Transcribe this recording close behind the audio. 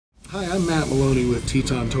Hi, I'm Matt Maloney with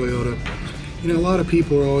Teton Toyota. You know, a lot of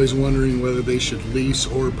people are always wondering whether they should lease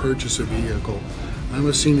or purchase a vehicle. I'm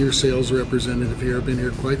a senior sales representative here. I've been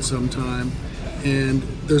here quite some time, and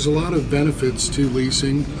there's a lot of benefits to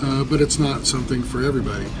leasing, but it's not something for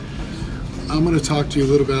everybody. I'm going to talk to you a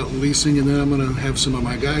little about leasing, and then I'm going to have some of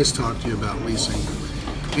my guys talk to you about leasing.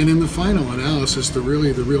 And in the final analysis, the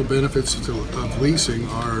real benefits of leasing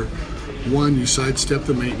are: one, you sidestep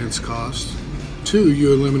the maintenance costs; two,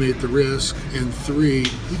 you eliminate the risk; and three,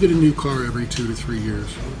 you get a new car every 2 to 3 years.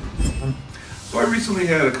 So I recently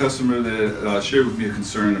had a customer that shared with me a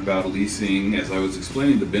concern about leasing. As I was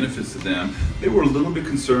explaining the benefits to them, they were a little bit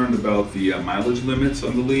concerned about the mileage limits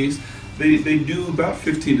on the lease. They do about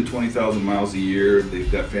 15 to 20,000 miles a year.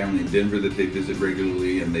 They've got family in Denver that they visit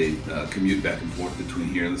regularly, and they commute back and forth between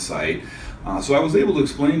here and the site. So I was able to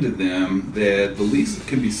explain to them that the lease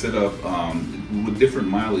can be set up with different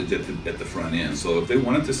mileage at the front end. So if they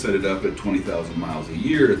wanted to set it up at 20,000 miles a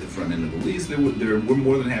year at the front end of the lease, we're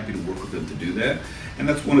more than happy to work with them to do that. And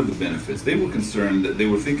that's one of the benefits. They were concerned that they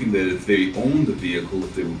were thinking that if they owned the vehicle,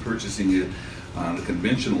 if they were purchasing it on a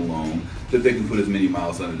conventional loan, that they can put as many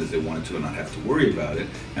miles on it as they wanted to and not have to worry about it.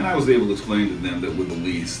 And I was able to explain to them that with a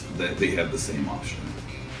lease, that they have the same option.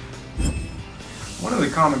 One of the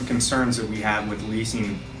common concerns that we have with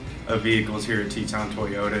leasing of vehicles here at Teton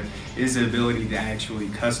Toyota is the ability to actually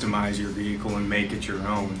customize your vehicle and make it your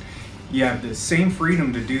own. You have the same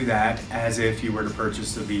freedom to do that as if you were to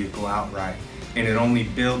purchase the vehicle outright, and it only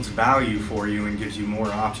builds value for you and gives you more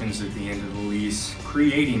options at the end of the lease,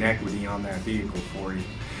 creating equity on that vehicle for you.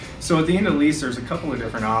 So at the end of the lease, there's a couple of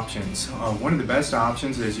different options. One of the best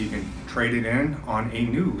options is you can trade it in on a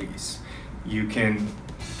new lease. You can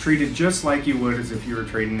treat it just like you would as if you were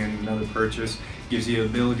trading in another purchase. Gives you the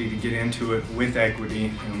ability to get into it with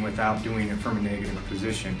equity and without doing it from a negative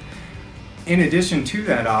position. In addition to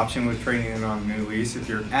that option with trading in on a new lease, if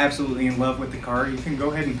you're absolutely in love with the car, you can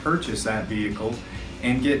go ahead and purchase that vehicle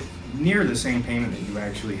and get near the same payment that you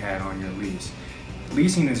actually had on your lease.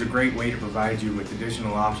 Leasing is a great way to provide you with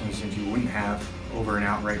additional options that you wouldn't have over an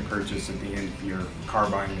outright purchase at the end of your car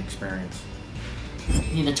buying experience.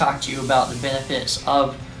 I need to talk to you about the benefits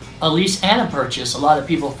of a lease and a purchase. A lot of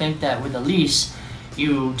people think that with a lease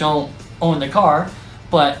you don't own the car,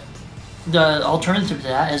 but the alternative to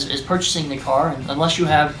that is purchasing the car, and unless you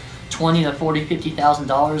have $20,000 to $40,000,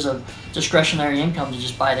 $50,000 of discretionary income to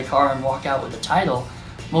just buy the car and walk out with the title,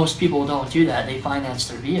 most people don't do that. They finance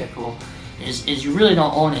their vehicle. Is you really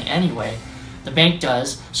don't own it anyway. The bank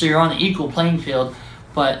does, so you're on an equal playing field.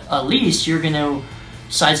 But a lease, you're going to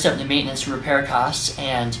sidestep the maintenance and repair costs,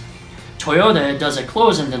 and Toyota does a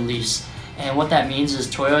close-ended lease. And what that means is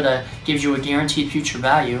Toyota gives you a guaranteed future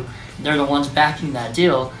value. They're the ones backing that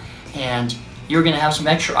deal, and you're going to have some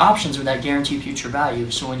extra options with that guaranteed future value.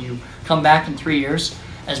 So when you come back in 3 years,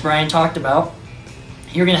 as Brian talked about,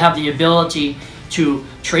 you're going to have the ability to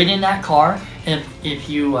trade in that car. And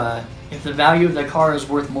if the value of the car is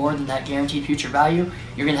worth more than that guaranteed future value,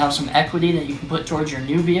 you're going to have some equity that you can put towards your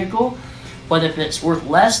new vehicle. But if it's worth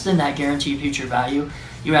less than that guaranteed future value,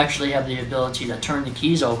 you actually have the ability to turn the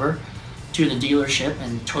keys over to the dealership,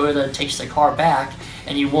 and Toyota takes the car back,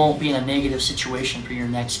 and you won't be in a negative situation for your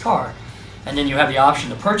next car. And then you have the option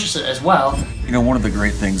to purchase it as well. You know, one of the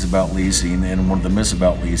great things about leasing, and one of the myths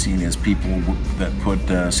about leasing, is people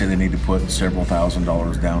that say they need to put several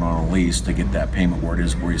 $1,000s down on a lease to get that payment where it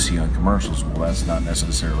is where you see on commercials. Well, that's not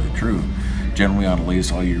necessarily true. Generally on a lease,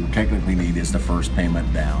 all you technically need is the first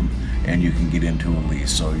payment down, and you can get into a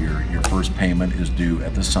lease. So your first payment is due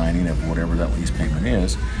at the signing of whatever that lease payment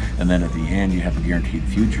is, and then at the end you have a guaranteed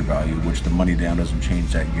future value, which the money down doesn't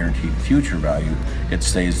change that guaranteed future value. It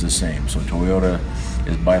stays the same. So Toyota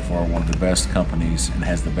is by far one of the best companies and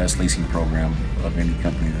has the best leasing program of any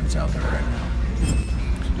company that's out there right now.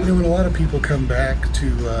 You know, when a lot of people come back to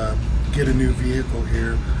get a new vehicle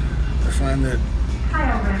here, I find that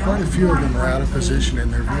quite a few of them are out of position in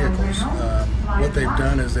their vehicles. What they've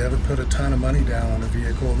done is they haven't put a ton of money down on a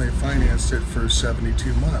vehicle, and they've financed it for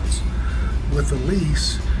 72 months. With a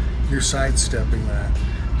lease, you're sidestepping that,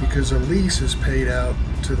 because a lease is paid out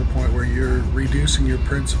to the point where you're reducing your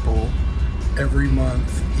principal every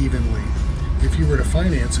month evenly. If you were to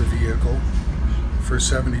finance a vehicle for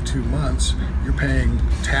 72 months, you're paying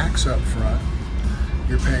tax up front,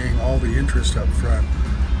 you're paying all the interest up front.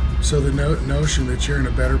 So the notion that you're in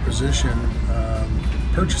a better position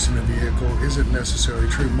purchasing a vehicle isn't necessarily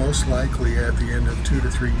true. Most likely at the end of 2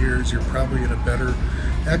 to 3 years, you're probably in a better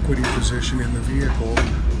equity position in the vehicle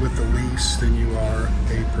with the lease than you are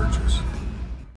a purchase.